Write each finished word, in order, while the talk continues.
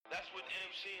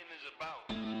seeing is about.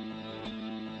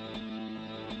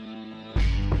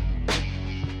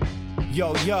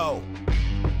 Yo,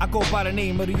 I go by the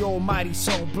name of the almighty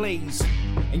Soul Blaze,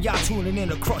 and y'all tuning in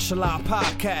to Crush a Lot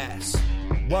Podcast.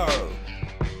 Word.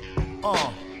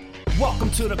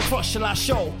 Welcome to the Crush a Lot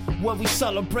Show, where we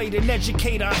celebrate and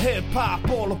educate our hip-hop,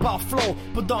 all about flow,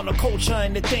 but on the culture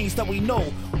and the things that we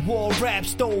know. War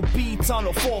raps, dope beats on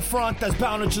the forefront that's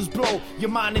bound to just blow your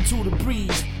mind into the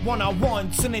breeze.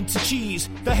 One-on-ones and into cheese.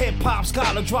 The hip-hop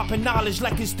scholar dropping knowledge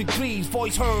like it's degrees.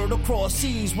 Voice heard across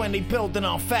seas when they building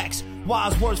on facts.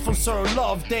 Wise words from Sir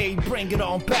Love, they bring it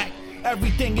on back.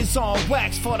 Everything is on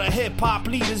wax for the hip-hop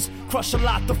leaders. Crush a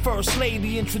Lot, the first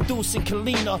lady, introducing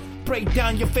Kalina. Break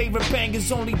down your favorite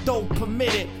bangers, only dope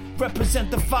permitted. Represent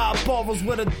the 5 boroughs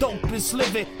where the dopest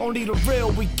live it. Only the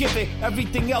real we give it,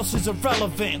 everything else is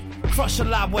irrelevant. Crush a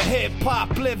Lot where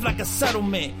hip-hop live like a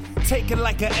settlement. Take it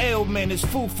like an ailment, it's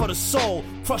food for the soul.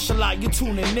 Crush a Lot, you're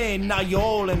tuning in, now you're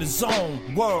all in the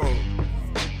zone. Word.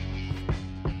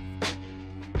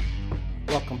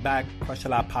 Welcome back, Crush a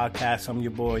Lot Podcast. I'm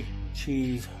your boy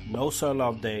Cheese. No Sir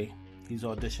Love Day, he's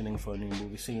auditioning for a new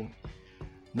movie scene.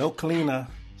 No Kalina,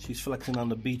 she's flexing on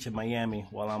the beach in Miami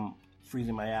while I'm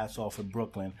freezing my ass off in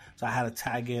Brooklyn. So I had to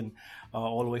tag in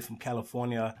all the way from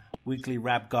California, weekly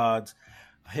rap gods,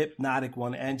 hypnotic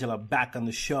one, Angela, back on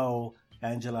the show.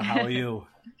 Angela, how are you?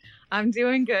 I'm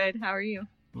doing good. How are you?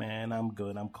 Man, I'm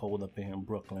good. I'm cold up here in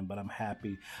Brooklyn, but I'm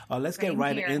happy. Let's get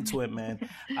right into it, man.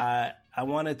 I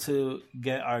wanted to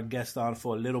get our guest on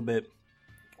for a little bit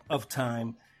of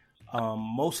time,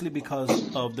 mostly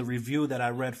because of the review that I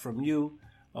read from you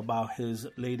about his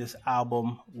latest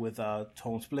album with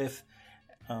Tone Spliff,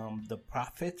 The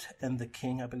Prophet and the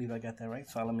King. I believe I got that right.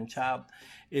 Solomon Child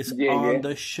is on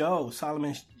the show.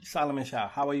 Solomon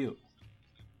Child, how are you?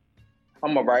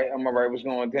 I'm all right. What's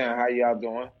going down? How y'all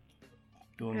doing?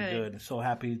 Doing good. So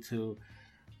happy to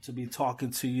be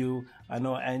talking to you. I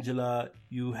know, Angela,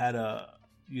 you had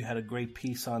a great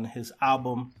piece on his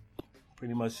album,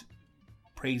 pretty much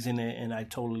praising it, and I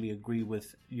totally agree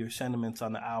with your sentiments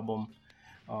on the album.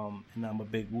 And I'm a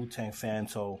big Wu-Tang fan,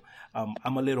 so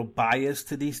I'm a little biased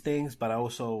to these things, but I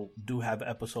also do have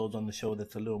episodes on the show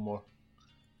that's a little more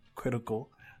critical.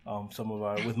 Some of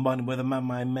our with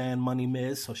my man Money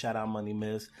Miz, so shout out Money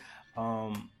Miz.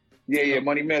 Yeah,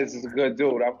 Money Miz is a good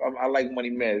dude. I like Money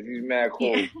Miz. He's mad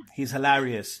cool. Yeah. He's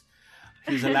hilarious.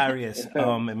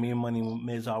 And me and Money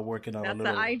Miz are working on that's a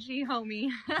little. That's the IG homie.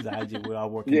 The IG, we are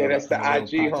working. Yeah, that's the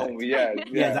IG homie. Yeah,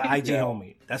 the IG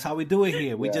homie. That's how we do it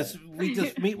here. We just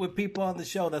meet with people on the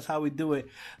show. That's how we do it.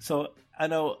 So I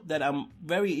know that I'm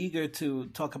very eager to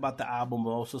talk about the album,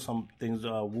 but also some things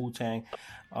Wu-Tang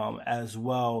as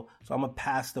well. So I'm gonna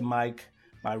pass the mic,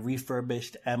 my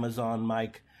refurbished Amazon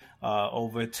mic,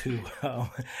 over to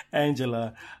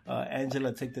Angela.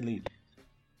 Angela, take the lead.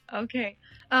 Okay.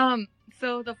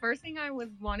 So the first thing I was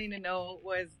wanting to know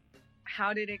was,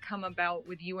 how did it come about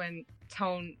with you and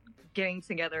Tone getting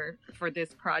together for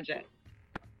this project?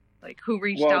 Like, who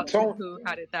reached out to who?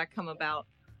 How did that come about?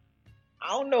 I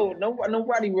don't know.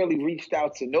 Nobody really reached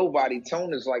out to nobody.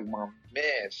 Tone is like my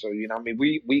man. So, you know what I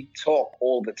mean? We talk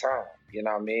all the time. You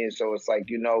know what I mean? So it's like,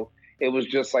 you know, it was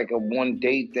just like a one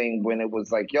day thing when it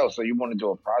was like, yo, so you want to do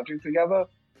a project together?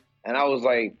 And I was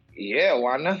like, yeah,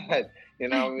 why not? You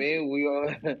know what I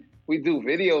mean? We do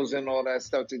videos and all that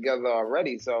stuff together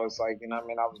already. So it's like, you know what I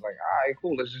mean? I was like, all right,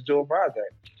 cool. Let's just do a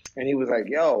project. And he was like,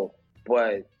 yo,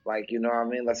 but like, you know what I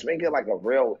mean? Let's make it like a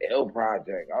real ill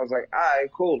project. I was like, all right,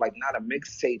 cool. Like not a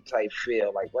mixtape type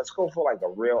feel. Like, let's go for like a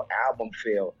real album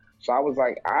feel. So I was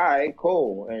like, all right,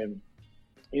 cool. And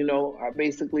you know, I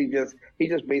said,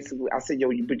 yo,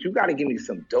 but you got to give me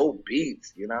some dope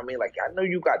beats. You know what I mean? Like, I know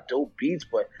you got dope beats,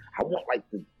 but I want like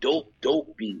the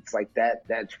dope beats, like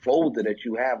that folder that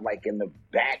you have like in the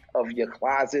back of your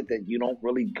closet that you don't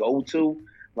really go to.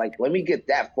 Like, let me get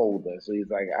that folder. So he's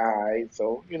like, all right.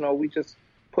 So, you know, we just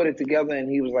put it together and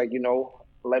he was like, you know,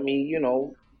 let me, you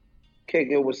know, kick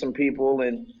it with some people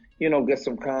and, you know, get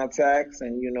some contacts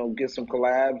and, you know, get some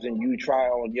collabs and you try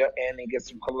on your end and get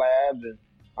some collabs. And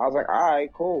I was like, all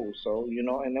right, cool. So, you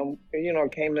know, and then, you know,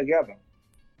 it came together.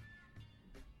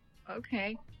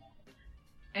 Okay.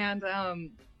 And,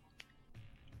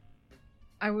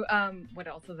 what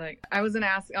else was I was going to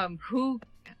ask,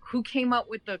 who came up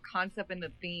with the concept and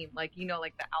the theme? Like, you know,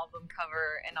 like the album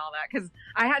cover and all that. Cause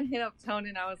I had hit up Tone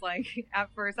and I was like, at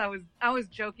first I was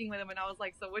joking with him and I was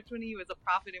like, so which one of you is a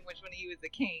prophet and which one of you is a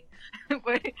king?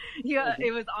 But yeah,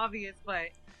 it was obvious, but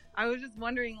I was just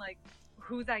wondering, like,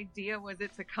 whose idea was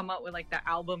it to come up with like the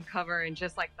album cover and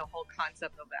just like the whole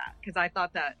concept of that? Because I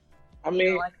thought that, I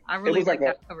mean, I really like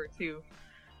that cover too.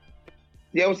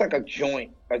 Yeah, it was like a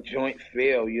joint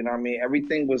feel, you know what I mean?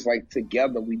 Everything was like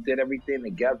together. We did everything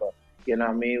together. You know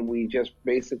what I mean? We just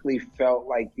basically felt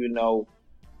like,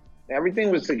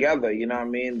 everything was together, you know what I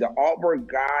mean? The artwork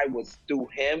guy was through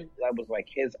him. That was like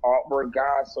his artwork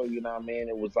guy. So, you know what I mean?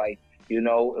 It was like, it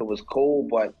was cool,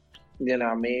 but you know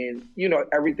what I mean?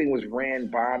 Everything was ran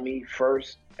by me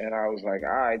first. And I was like, all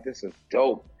right, this is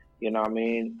dope. You know what I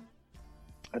mean?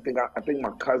 I think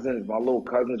my little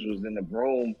cousins was in the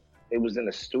room. They was in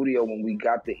the studio when we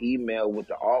got the email with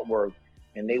the artwork,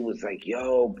 and they was like,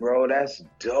 yo, bro, that's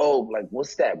dope. Like,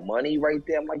 what's that money right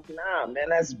there? I'm like, nah, man,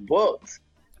 that's books.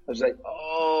 I was like,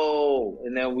 oh,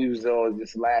 and then we was all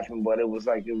just laughing, but it was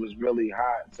really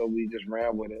hot, so we just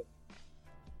ran with it.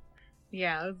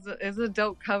 Yeah, it's a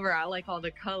dope cover. I like all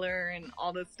the color and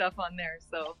all the stuff on there.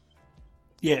 So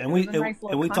yeah, and we nice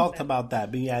talked about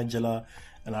that. Me, Angela,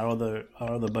 and our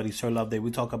other buddy Sir Love Day.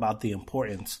 We talk about the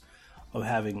importance of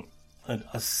having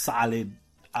a solid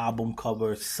album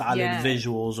cover, solid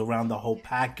visuals around the whole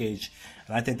package,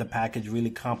 and I think the package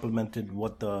really complemented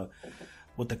what the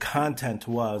content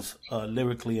was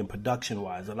lyrically and production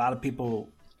wise. A lot of people,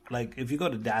 like, if you go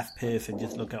to Daft Piff and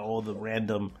just look at all the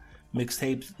random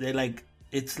mixtapes,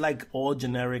 it's like all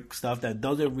generic stuff that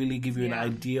doesn't really give you an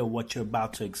idea of what you're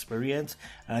about to experience.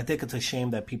 And I think it's a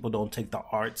shame that people don't take the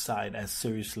art side as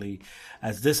seriously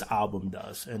as this album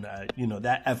does. And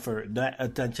that effort, that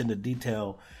attention to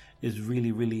detail is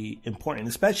really, really important,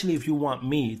 especially if you want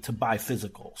me to buy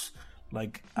physicals.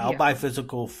 Like, I'll buy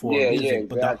physical for music,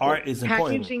 but the art is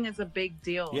important. Packaging is a big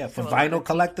deal. Yeah, for vinyl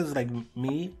collectors like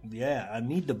me, I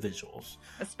need the visuals.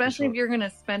 Especially if you're going to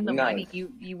spend the money,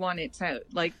 you want it to,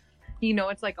 like,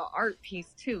 it's like an art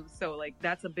piece too. So, like,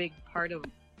 that's a big part of,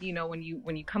 when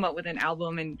you come up with an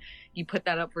album and you put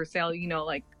that up for sale,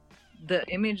 like, the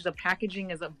image, the packaging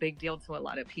is a big deal to a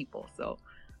lot of people. So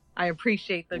I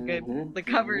appreciate the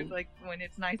covers, like, when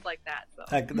it's nice like that.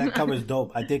 So that cover's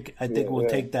dope. I think we'll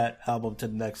take that album to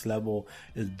the next level,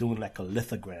 is doing like a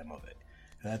lithogram of it.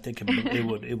 And I think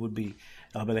it would be,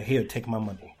 I'll be like, here, take my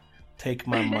money.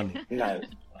 Nice.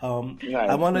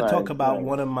 I want to talk about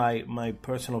one of my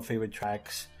personal favorite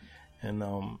tracks, and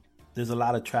there's a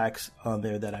lot of tracks on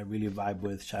there that I really vibe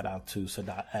with. Shout out to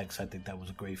Sadat X. I think that was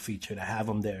a great feature to have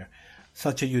him there.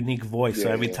 Such a unique voice. So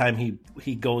every time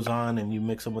he goes on and you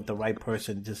mix him with the right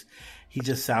person, he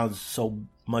just sounds so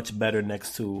much better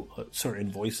next to certain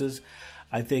voices.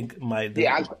 I think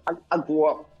I grew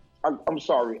up. I'm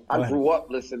sorry. I grew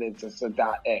up listening to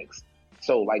Sadat X.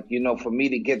 So, like, for me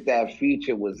to get that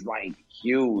feature was, like,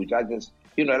 huge. I just,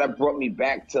 that brought me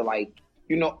back to, like,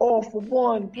 All for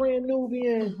One, Brand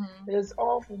Nubian, it's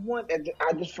All for One. And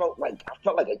I just felt like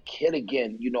a kid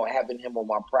again, having him on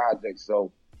my project.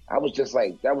 So I was just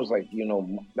like, that was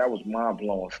mind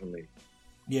blowing for me.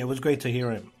 Yeah, it was great to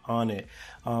hear him on it.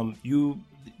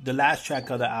 The last track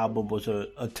of the album was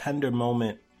a tender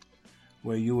moment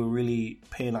where you were really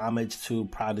paying homage to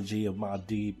Prodigy of Mobb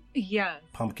Deep,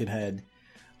 Pumpkinhead,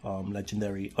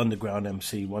 legendary underground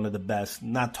MC, one of the best,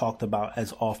 not talked about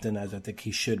as often as I think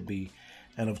he should be.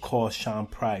 And of course, Sean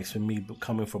Price. And me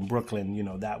coming from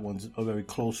Brooklyn, that one's a very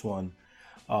close one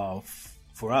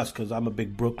for us, because I'm a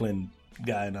big Brooklyn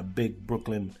guy and a big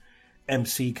Brooklyn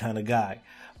MC kind of guy.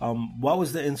 What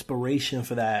was the inspiration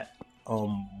for that?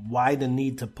 Why the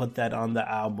need to put that on the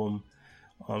album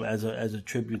as a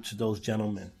tribute to those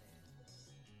gentlemen?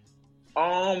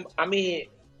 I mean,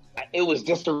 it was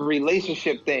just a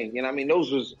relationship thing. I mean,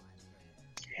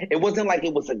 it wasn't like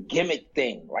it was a gimmick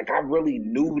thing. Like, I really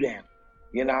knew them.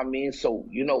 You know what I mean? So,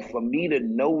 for me to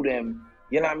know them,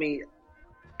 you know what I mean?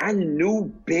 I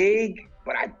knew Big,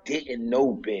 but I didn't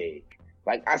know Big.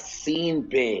 Like, I seen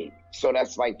Big. So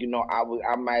that's like,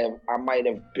 I might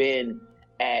have been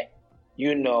at,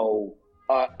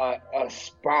 a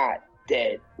spot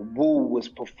that Wu was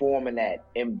performing at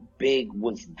and Big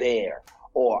was there.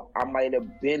 Or I might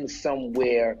have been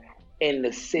somewhere in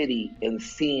the city and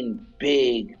seen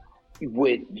Big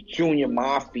with Junior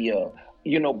Mafia,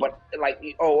 but like,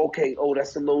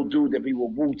 that's the little dude that be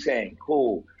with Wu-Tang,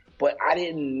 cool. But I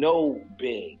didn't know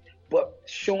Big. But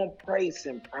Sean Price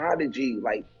and Prodigy,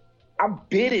 like, I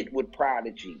bid it with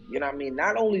Prodigy. You know what I mean?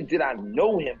 Not only did I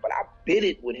know him, but I bid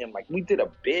it with him. Like, we did a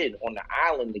bid on the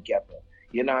island together.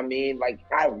 You know what I mean? Like,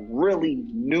 I really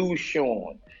knew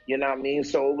Sean. You know what I mean?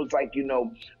 So it was like,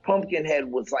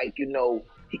 Pumpkinhead was like, it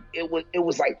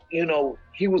was like,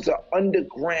 he was an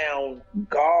underground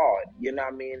god. You know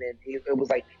what I mean? And it was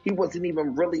like, he wasn't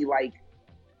even really like,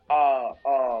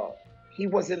 he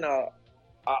wasn't a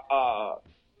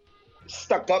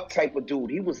stuck up type of dude.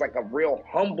 He was like a real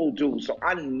humble dude. So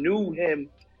I knew him,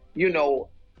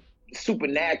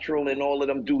 Supernatural and all of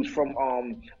them dudes from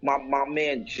my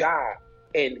man Ja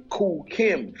and Kool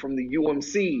Kim from the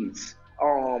UMCs.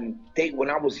 They when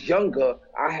I was younger,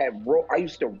 I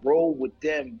used to roll with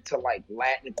them to like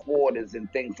Latin Quarters and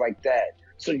things like that.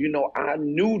 So I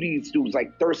knew these dudes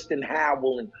like Thurston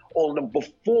Howell and all of them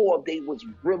before they was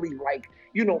really like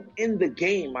in the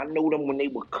game. I know them when they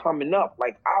were coming up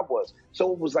like I was.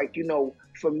 So it was like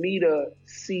for me to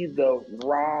see the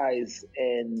rise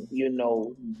and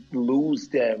lose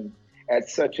them at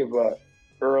such of a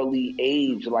early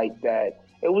age like that,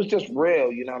 it was just real.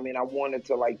 I wanted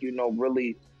to like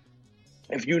really,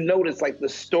 if you notice like the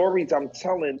stories I'm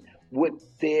telling with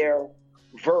their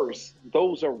verse,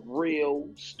 those are real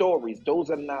stories. Those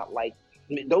are not like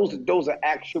those are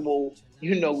actual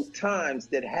times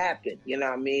that happen.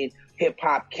 Hip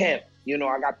hop camp.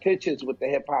 I got pictures with the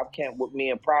hip hop camp with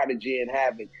me and Prodigy and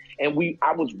Havoc, and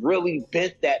I was really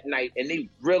bent that night, and they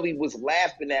really was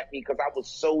laughing at me because I was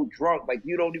so drunk. Like,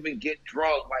 you don't even get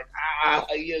drunk. Like,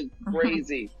 you're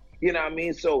crazy.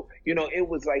 So, it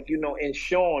was like, and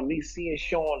Sean, me seeing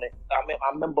Sean, I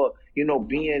remember,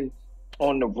 being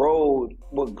on the road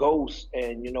with Ghost,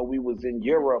 and, we was in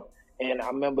Europe, and I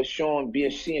remember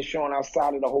seeing Sean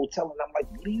outside of the hotel, and I'm like,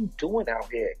 what are you doing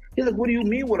out here? He's like, what do you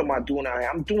mean, what am I doing out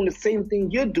here? I'm doing the same thing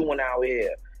you're doing out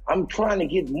here. I'm trying to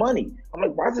get money. I'm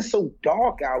like, why is it so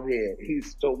dark out here?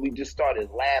 So we just started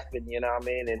laughing, and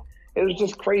it was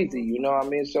just crazy,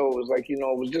 so it was like, it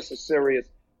was just a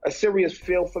serious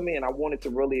feel for me, and I wanted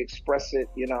to really express it,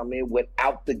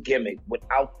 without the gimmick,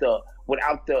 without the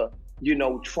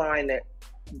trying to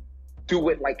do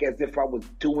it like as if I was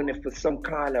doing it for some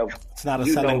kind of, it's not a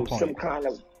selling point. Some kind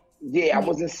of, I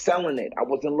wasn't selling it. I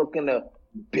wasn't looking to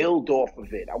build off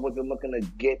of it. I wasn't looking to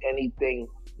get anything,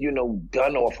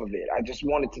 done off of it. I just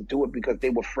wanted to do it because they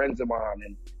were friends of mine,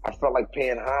 and I felt like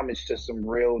paying homage to some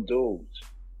real dudes.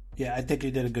 Yeah, I think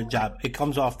you did a good job. It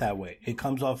comes off that way. It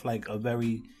comes off like a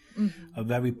very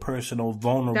personal,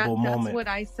 vulnerable moment. That's what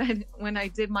I said when I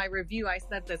did my review. I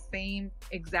said the same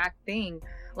exact thing.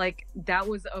 Like, that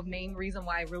was a main reason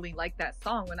why I really liked that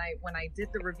song. When I did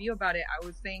the review about it, I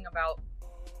was saying about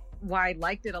why I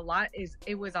liked it a lot is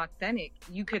it was authentic.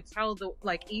 You could tell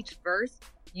each verse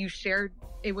you shared,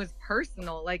 it was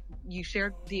personal. Like, you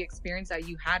shared the experience that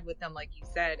you had with them, like you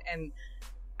said. And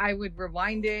I would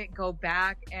rewind it, go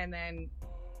back, and then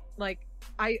like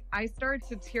I started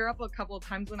to tear up a couple of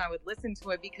times when I would listen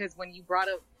to it, because when you brought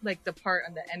up like the part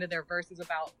on the end of their verses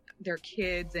about their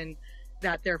kids and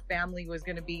that their family was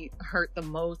going to be hurt the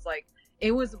most, like,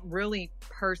 it was really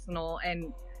personal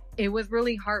and it was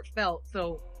really heartfelt.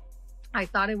 So I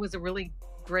thought it was a really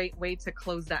great way to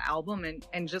close the album.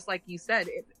 And just like you said,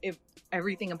 it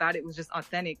everything about it was just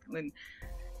authentic, and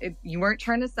you weren't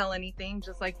trying to sell anything,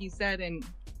 just like you said. And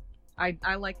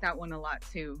I like that one a lot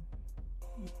too.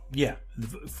 Yeah,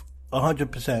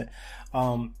 100%.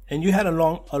 And you had a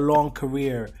long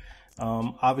career.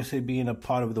 Obviously, being a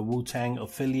part of the Wu-Tang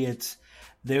affiliates,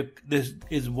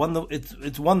 it's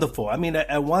wonderful. I mean,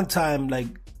 at one time, like,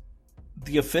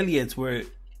 the affiliates were,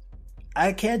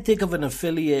 I can't think of an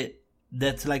affiliate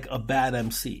that's like a bad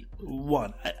MC.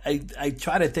 One, I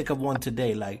try to think of one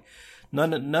today. Like,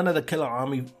 none of the Killer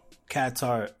Army cats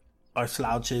are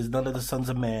slouches. None of the Sons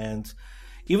of Mans.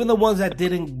 Even the ones that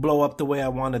didn't blow up the way I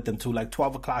wanted them to, like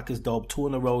 12 O'Clock is dope, Two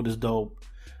in the Road is dope,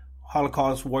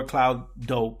 Holocaust, War Cloud,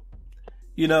 dope.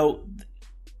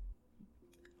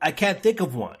 I can't think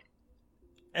of one.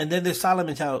 And then there's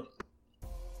Solomon Child.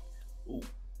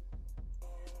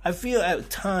 I feel at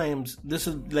times, this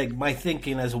is like my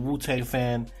thinking as a Wu-Tang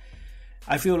fan,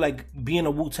 I feel like being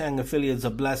a Wu-Tang affiliate is a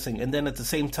blessing, and then at the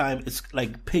same time, it's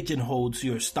like pigeonholes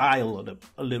your style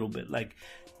a little bit. Like,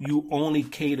 you only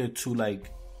cater to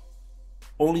like,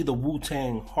 only the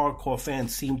Wu-Tang hardcore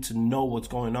fans seem to know what's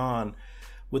going on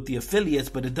with the affiliates,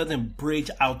 but it doesn't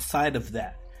bridge outside of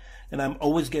that. And I'm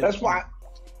always getting... That's why...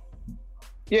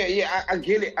 Yeah, I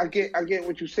get it. I get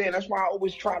what you're saying. That's why I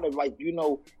always try to, like,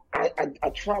 I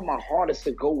try my hardest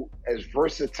to go as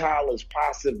versatile as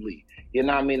possibly,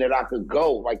 that I could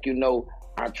go. Like,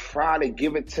 I try to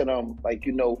give it to them, like,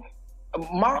 to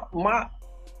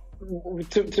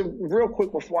real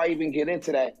quick before I even get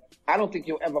into that, I don't think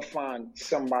you'll ever find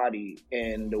somebody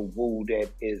in the Wu that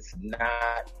is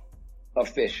not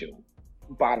official,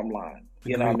 bottom line.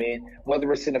 You know what I mean?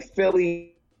 Whether it's in a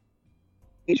Philly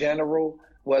general,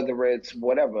 whether it's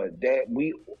whatever, that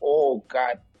we all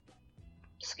got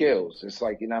skills. It's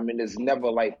like, there's never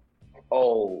like,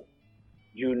 he's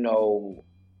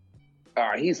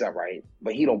all right,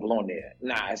 but he don't belong there.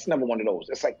 Nah, it's never one of those.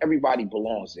 It's like everybody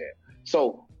belongs there.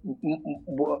 So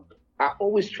I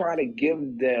always try to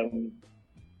give them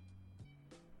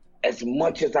as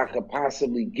much as I could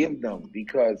possibly give them,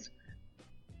 because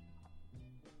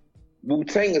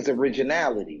Wu-Tang is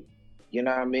originality. You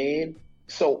know what I mean?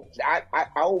 So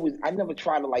I never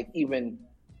try to like even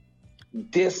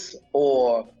diss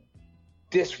or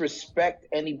disrespect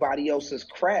anybody else's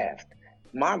craft.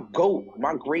 My GOAT,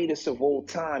 my greatest of all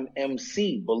time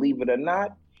MC, believe it or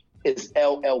not, is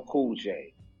LL Cool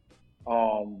J.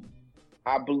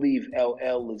 I believe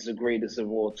LL is the greatest of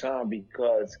all time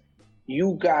because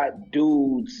you got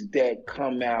dudes that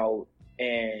come out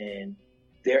and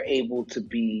they're able to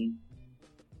be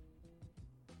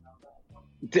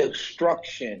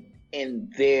destruction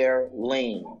in their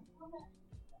lane.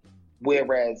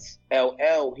 Whereas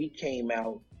LL, he came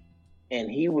out and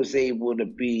he was able to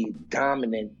be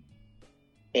dominant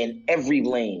in every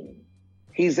lane.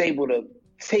 He's able to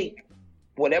take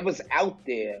whatever's out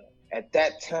there at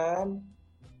that time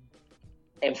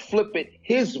and flip it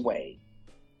his way,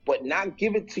 but not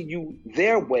give it to you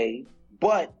their way,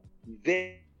 but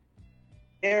their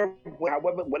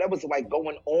however, whatever's like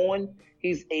going on,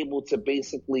 he's able to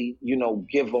basically, you know,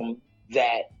 give them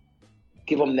that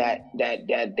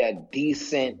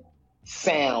decent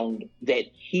sound that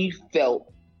he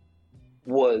felt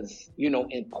was, you know,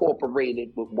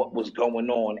 incorporated with what was going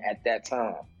on at that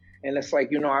time. And it's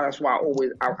like, you know, that's why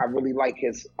I really like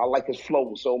his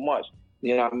flow so much.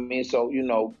 You know what I mean? So, you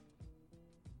know,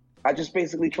 I just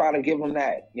basically try to give him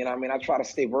that. You know what I mean? I try to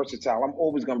stay versatile. I'm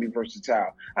always going to be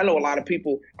versatile. I know a lot of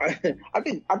people, I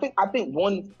think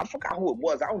one, I forgot who it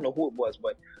was. I don't know who it was,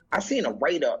 but I seen a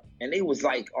write-up and they was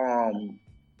like,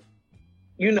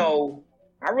 you know,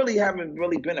 I really haven't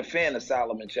really been a fan of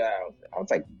Solomon Childs. I was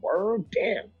like, word,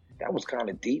 damn, that was kind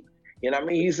of deep. You know what I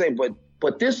mean? He said,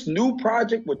 but this new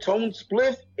project with Tone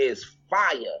Spliff is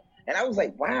fire. And I was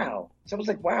like, wow. So I was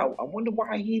like, wow, I wonder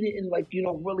why he didn't, like, you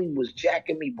know, really was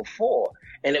jacking me before.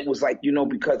 And it was like, you know,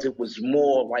 because it was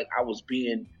more like I was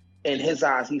being, in his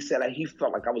eyes, he said like, he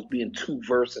felt like I was being too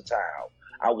versatile.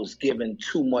 I was giving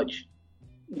too much,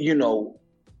 you know,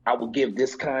 I would give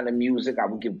this kind of music, I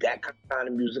would give that kind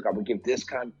of music, I would give this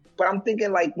kind. But I'm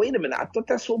thinking like, wait a minute, I thought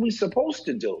that's what we're supposed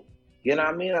to do. You know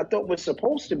what I mean? I thought we're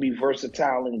supposed to be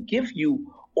versatile and give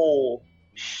you all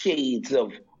shades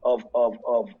of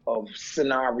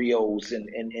scenarios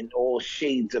and all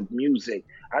shades of music.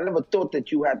 I never thought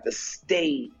that you had to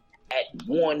stay at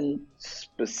one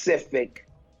specific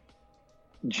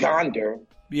genre.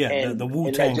 Yeah, the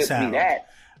Wu-Tang sound.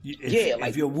 If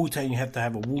if you're Wu-Tang, you have to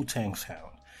have a Wu-Tang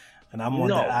sound. And I'm one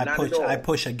that I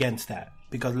push against that.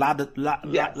 Because like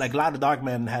Lot of Dark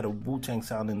Man had a Wu-Tang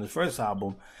sound in his first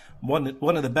album, one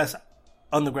of the best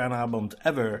underground albums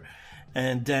ever,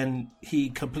 and then he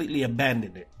completely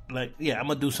abandoned it. Like, yeah, I'm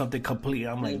gonna do something completely.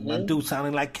 I'm like, my dude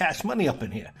sounding like Cash Money up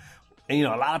in here, and you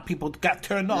know, a lot of people got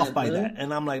turned off by that.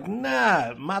 And I'm like,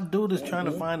 nah, my dude is trying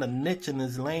to find a niche in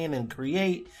his lane and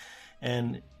create.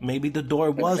 And maybe the door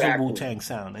was a Wu-Tang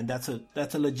sound, and that's a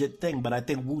legit thing. But I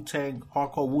think Wu-Tang,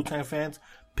 hardcore Wu-Tang fans,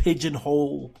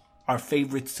 pigeonhole our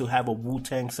favorites to have a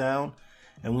Wu-Tang sound,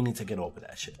 and we need to get over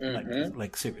that shit.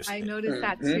 Like seriously. I noticed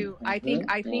that too. I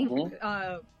think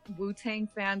Wu-Tang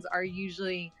fans are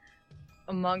usually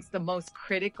amongst the most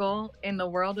critical in the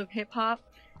world of hip hop.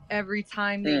 Every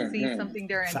time they see something,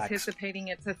 they're anticipating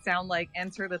it to sound like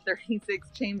Enter the 36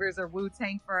 Chambers or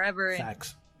Wu-Tang Forever. And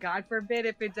God forbid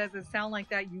if it doesn't sound like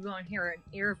that, you're going to hear an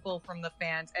earful from the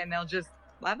fans and they'll just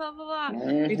blah, blah, blah, blah.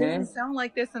 It doesn't sound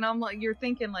like this. And I'm like, you're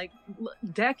thinking like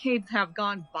decades have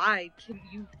gone by. Can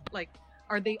you like,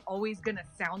 are they always going to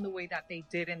sound the way that they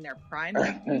did in their prime?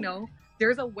 Like, you know,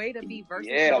 there's a way to be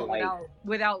versatile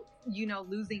without, you know,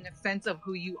 losing a sense of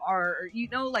who you are, or, you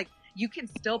know, like you can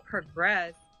still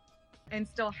progress and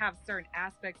still have certain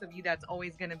aspects of you that's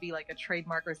always going to be like a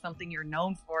trademark or something you're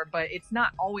known for, but it's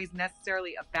not always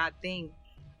necessarily a bad thing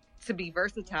to be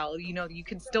versatile. You know, you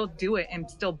can still do it and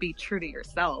still be true to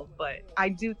yourself. But I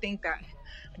do think that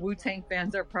Wu-Tang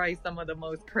fans are probably some of the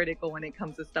most critical when it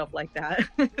comes to stuff like that.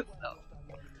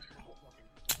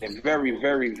 They're very,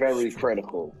 very, very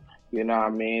critical. You know what I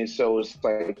mean? So it's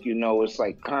like, you know, it's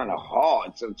like kind of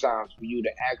hard sometimes for you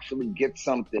to actually get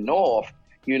something off.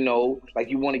 You know, like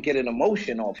you want to get an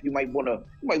emotion off. You might want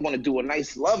to do a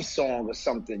nice love song or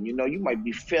something. You know, you might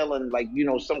be feeling like, you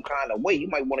know, some kind of way. You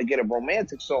might want to get a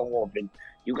romantic song off, and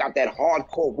you got that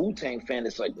hardcore Wu-Tang fan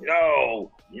that's like, no,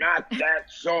 not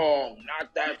that song,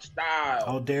 not that style.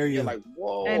 How dare you? You're like,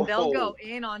 whoa. And they'll go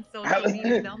in on social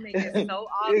media. They'll make it so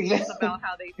obvious about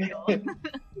how they feel.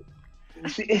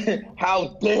 How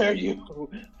dare you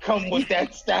come with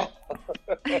that style?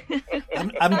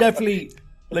 I'm definitely.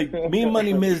 Like, me and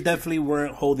Money Miz definitely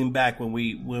weren't holding back when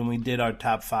we did our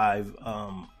top 5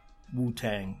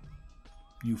 Wu-Tang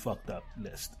you fucked up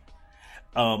list.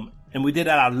 And we did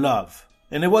that out of love.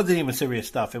 And it wasn't even serious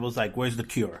stuff. It was like, where's the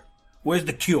cure? Where's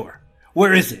the cure?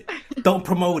 Where is it? Don't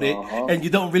promote it, and you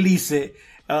don't release it.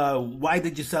 Why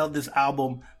did you sell this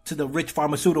album to the rich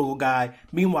pharmaceutical guy?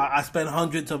 Meanwhile, I spent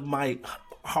hundreds of my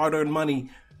hard-earned money,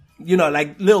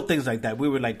 like little things like that. We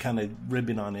were like kind of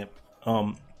ribbing on it.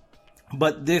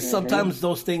 But there's sometimes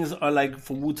those things are like,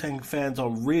 for Wu-Tang fans, are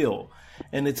real.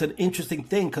 And it's an interesting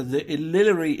thing because it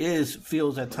literally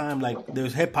feels at times like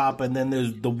there's hip hop and then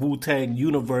there's the Wu-Tang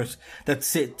universe that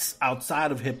sits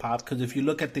outside of hip hop. Because if you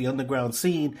look at the underground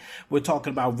scene, we're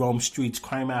talking about Rome Streets,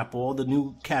 Crime Apple, all the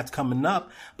new cats coming up.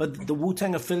 But the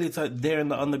Wu-Tang affiliates are there in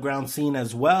the underground scene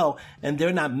as well. And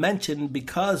they're not mentioned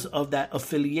because of that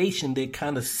affiliation. They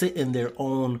kind of sit in their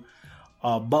own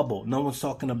bubble. No one's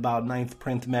talking about Ninth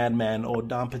Prince Madman or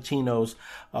Don Pacino's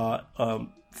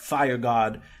Fire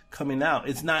God coming out.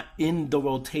 It's not in the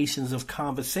rotations of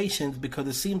conversations because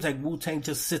it seems like Wu-Tang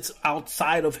just sits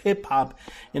outside of hip-hop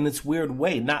in its weird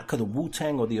way. Not because of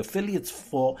Wu-Tang or the affiliates'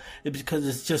 fault. It's because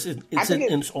it's in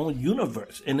its own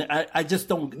universe. And I just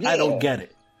don't, I don't get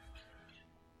it.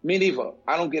 Me neither.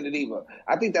 I don't get it either.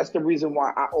 I think that's the reason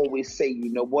why I always say,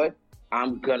 you know what?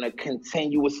 I'm going to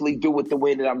continuously do it the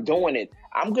way that I'm doing it.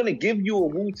 I'm going to give you a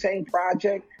Wu-Tang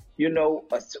project, a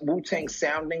Wu-Tang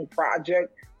sounding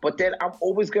project, but then I'm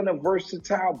always going to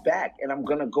versatile back, and I'm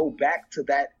going to go back to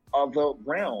that other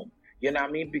realm. You know what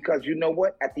I mean? Because you know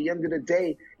what? At the end of the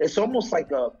day, it's almost like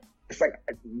it's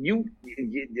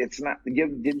not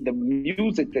the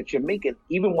music that you're making.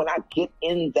 Even when I get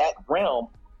in that realm,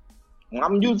 my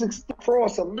music's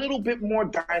across a little bit more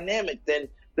dynamic than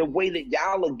the way that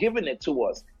y'all are giving it to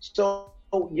us. So,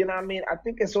 you know what I mean? I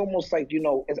think it's almost like,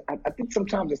 I think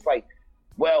sometimes it's like,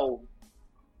 well,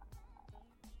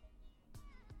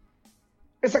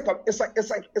 it's like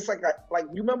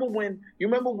you remember when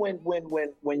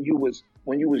you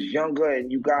was younger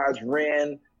and you guys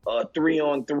ran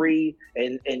 3-on-3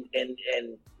 and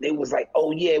they was like,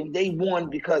 oh yeah, they won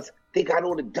because they got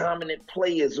all the dominant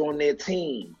players on their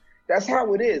team. That's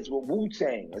how it is with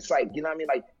Wu-Tang. It's like, you know what I mean?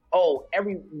 Like, oh,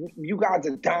 you guys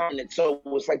are dominant, so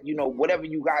it's like, whatever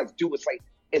you guys do, it's like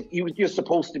you're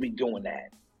supposed to be doing that.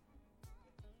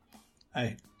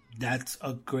 Hey, that's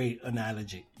a great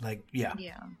analogy. Like, yeah,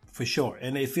 for sure,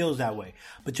 and it feels that way.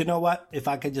 But you know what? If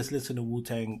I could just listen to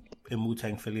Wu-Tang and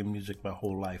Wu-Tang Philly music my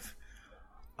whole life,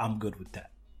 I'm good with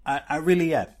that. I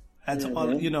really am. That's all.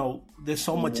 There's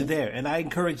so much there, and I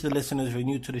encourage the listeners who are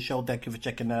new to the show. Thank you for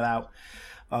checking that out.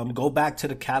 Go back to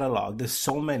the catalog. There's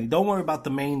so many. Don't worry about the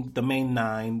main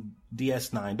 9,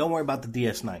 DS9. Don't worry about the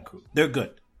DS9 crew. They're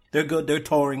good. They're good. They're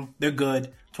touring. They're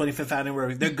good. 25th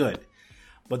anniversary. They're good.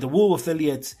 But the Wu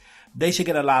affiliates, they should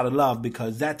get a lot of love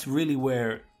because that's really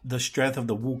where the strength of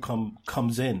the Wu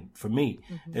comes in for me.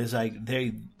 It's like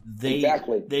they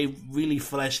really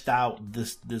fleshed out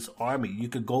this army. You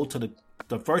could go to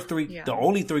the first 3, the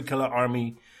only 3 Killer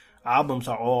Army albums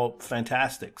are all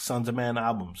fantastic. Sons of Man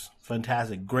albums,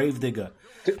 fantastic. Gravedigger,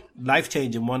 life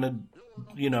changing. One of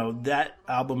that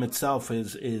album itself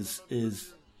is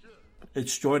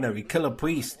extraordinary. Killer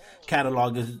Priest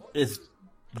catalog is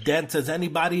dense as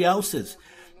anybody else's.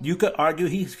 You could argue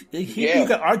he's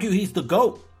the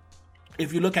GOAT.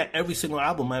 If you look at every single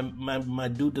album, my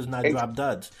dude does not drop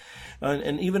duds.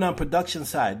 And even on production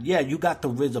side, you got the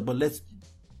RZA, but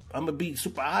I'm going to be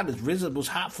super honest. RZA was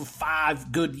hot for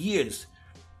 5 good years.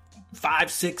 5,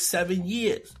 6, 7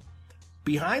 years.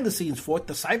 Behind the scenes, Fourth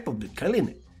Disciple been killing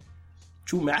it.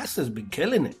 True Master's been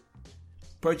killing it.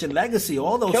 Persian Legacy,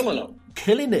 all those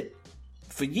killing it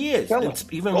for years.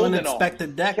 Even when Inspector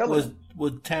Deck was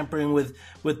tampering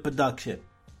with production.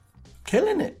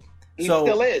 Killing it. He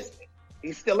still is.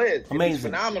 Amazing. He's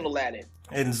phenomenal at it.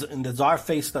 And the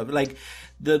Czarface stuff, like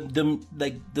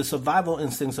the survival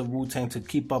instincts of Wu-Tang to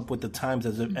keep up with the times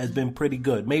has been pretty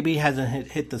good. Maybe it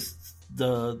hasn't hit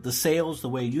the sales the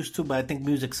way it used to, but I think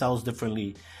music sells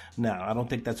differently now. I don't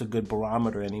think that's a good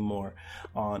barometer anymore.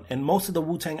 And most of the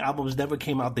Wu-Tang albums never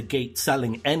came out the gate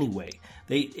selling anyway.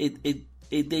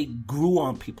 They grew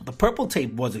on people. The Purple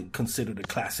Tape wasn't considered a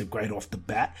classic right off the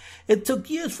bat. It took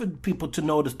years for people to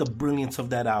notice the brilliance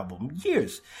of that album.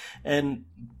 Years. And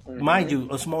mind you,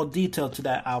 a small detail to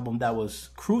that album that was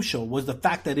crucial was the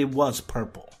fact that it was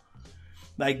purple.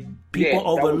 Like, people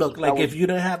overlook. If you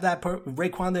didn't have that,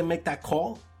 Raekwon didn't make that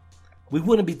call, we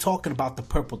wouldn't be talking about the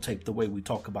Purple Tape the way we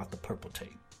talk about the Purple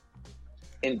Tape.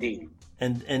 Indeed.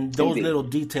 And those little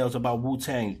details about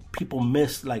Wu-Tang, people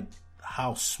miss, like,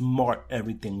 how smart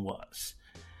everything was.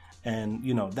 And,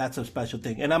 that's a special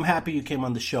thing. And I'm happy you came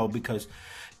on the show because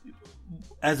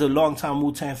as a longtime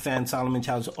Wu-Tang fan, Solomon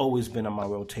Child's always been on my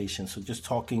rotation. So just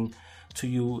talking to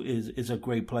you is a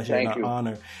great pleasure Thank and an you.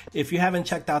 honor. If you haven't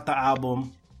checked out the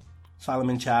album,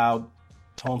 Solomon Child,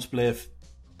 Tone Spliff,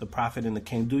 The Prophet and the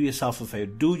King, do yourself a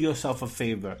favor. Do yourself a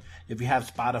favor. If you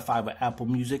have Spotify or Apple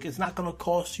Music, it's not going to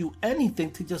cost you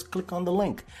anything to just click on the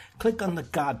link. Click on the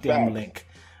goddamn link,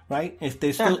 right? If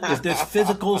there's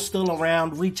physicals still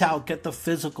around, reach out, get the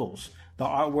physicals. The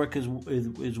artwork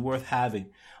is worth having.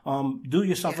 Do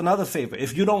yourself another favor.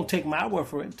 If you don't take my word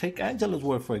for it, take Angela's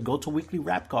word for it. Go to Weekly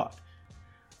Rap Card.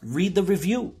 Read the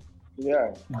review.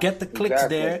 Yeah. Get the clicks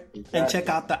there and check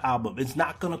out the album. It's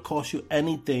not going to cost you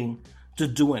anything to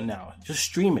do it now. Just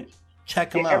stream it.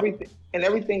 Check them out.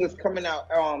 Everything is coming out.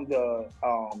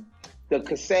 The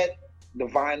cassette, the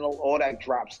vinyl, all that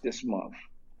drops this month.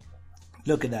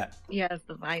 Look at that. Yes,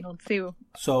 the vinyl too.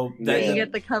 So You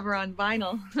get the cover on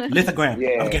vinyl. lithogram.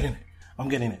 Yeah. I'm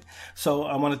getting it. So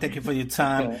I want to thank you for your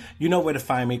time. You know where to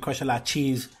find me. Crush a Lot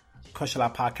Cheese, Crush a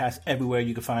Lot Podcast, everywhere.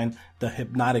 You can find the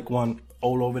Hypnotic one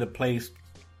all over the place.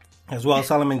 As well as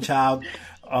Solomon Child.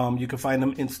 You can find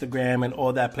them Instagram and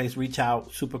all that place. Reach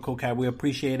out. Super cool cat. We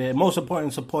appreciate it. Most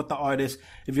important, support the artist.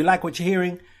 If you like what you're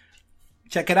hearing,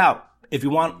 check it out. If you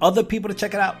want other people to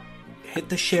check it out, hit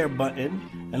the share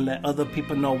button and let other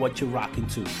people know what you're rocking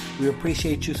to. We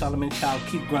appreciate you, Solomon Child.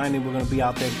 Keep grinding. We're going to be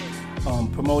out there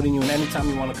promoting you. And anytime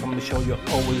you want to come on the show, you're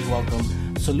always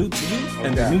welcome. Salute to you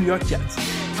and the New York Jets.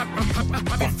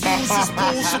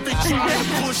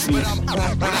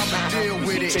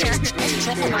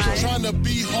 Trying to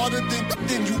be harder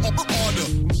than you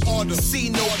harder. See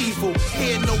no evil,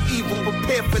 hear no evil,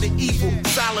 prepare for the evil.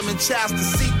 Solomon Child's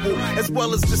the sequel, as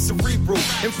well as the cerebral.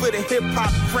 And for the hip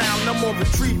hop crown, I'm on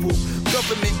retrieval.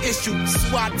 Government issue,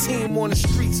 SWAT team on the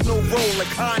streets, no role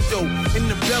like Hondo. In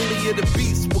the belly of the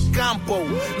beast with Gombo,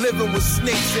 living with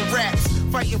snakes and rats,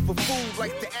 fighting for food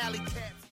like the alley cat.